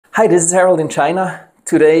Hi, this is Harold in China.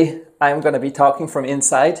 Today I'm going to be talking from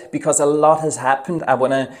inside because a lot has happened. I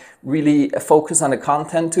want to really focus on the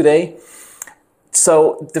content today.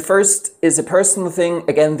 So the first is a personal thing.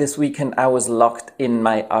 Again, this weekend I was locked in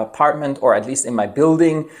my apartment, or at least in my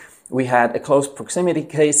building. We had a close proximity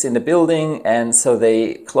case in the building, and so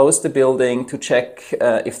they closed the building to check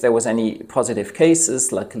if there was any positive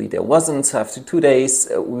cases. Luckily there wasn't, so after 2 days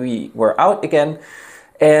we were out again.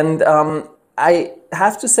 And I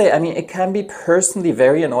have to say, I mean, it can be personally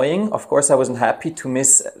very annoying. Of course, I wasn't happy to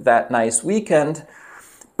miss that nice weekend.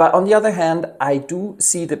 But on the other hand, I do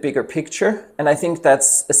see the bigger picture. And I think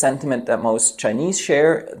that's a sentiment that most Chinese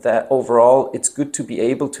share, that overall it's good to be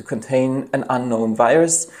able to contain an unknown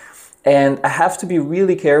virus. And I have to be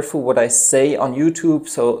really careful what I say on YouTube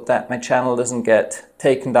so that my channel doesn't get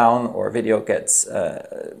taken down or video gets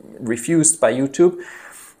refused by YouTube.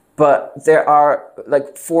 But there are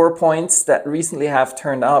like 4 points that recently have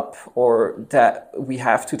turned up or that we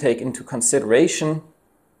have to take into consideration.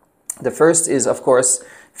 The first is, of course,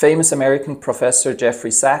 famous American professor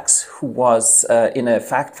Jeffrey Sachs, who was in a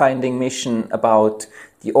fact-finding mission about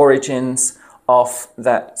the origins of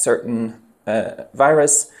that certain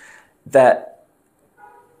virus, that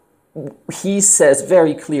he says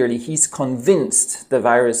very clearly he's convinced the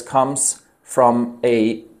virus comes from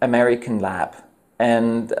an American lab.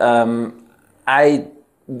 And I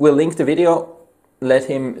will link the video, let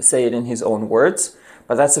him say it in his own words,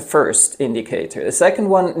 but that's the first indicator. The second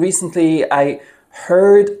one, recently I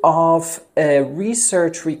heard of a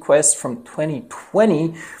research request from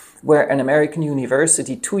 2020 where an American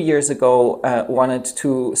university 2 years ago wanted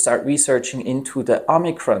to start researching into the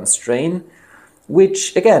Omicron strain,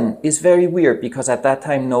 which again is very weird because at that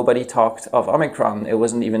time nobody talked of Omicron. It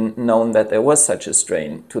wasn't even known that there was such a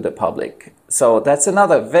strain to the public. So that's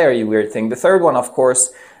another very weird thing. The third one, of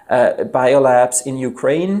course, biolabs in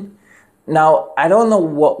Ukraine. Now, I don't know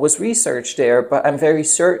what was researched there, but I'm very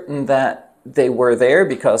certain that they were there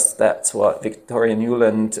because that's what Victoria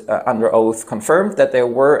Nuland under oath confirmed, that there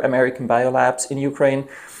were American biolabs in Ukraine.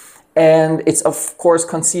 And it's of course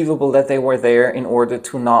conceivable that they were there in order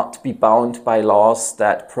to not be bound by laws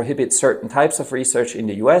that prohibit certain types of research in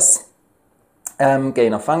the US.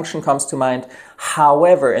 Gain of function comes to mind.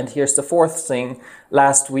 However, and here's the fourth thing,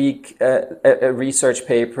 last week a research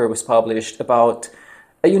paper was published about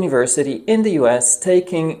a university in the US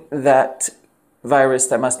taking that virus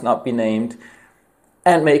that must not be named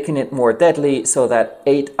and making it more deadly so that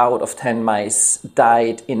 8 out of 10 mice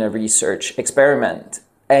died in a research experiment.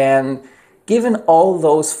 And given all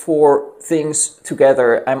those 4 things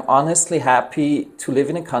together, I'm honestly happy to live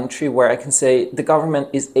in a country where I can say the government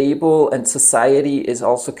is able and society is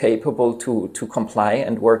also capable to comply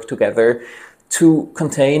and work together to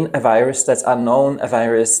contain a virus that's unknown, a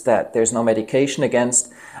virus that there's no medication against.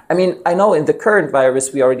 I mean, I know in the current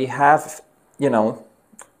virus we already have, you know,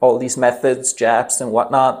 all these methods, jabs and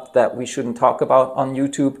whatnot that we shouldn't talk about on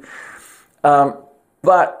YouTube.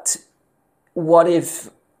 But what if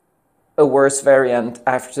a worse variant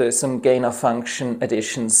after some gain of function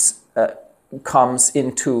additions comes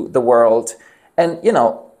into the world? And, you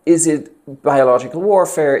know, is it biological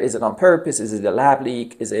warfare? Is it on purpose? Is it a lab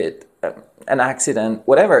leak? Is it an accident?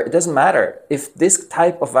 Whatever, it doesn't matter. If this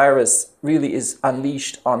type of virus really is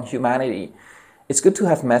unleashed on humanity, it's good to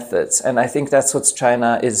have methods. And I think that's what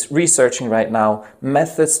China is researching right now,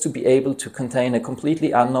 methods to be able to contain a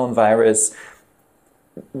completely unknown virus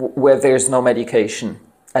where there's no medication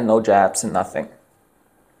and no jabs and nothing.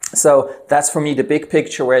 So that's for me the big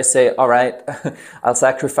picture where I say, all right, I'll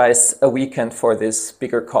sacrifice a weekend for this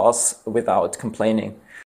bigger cause without complaining.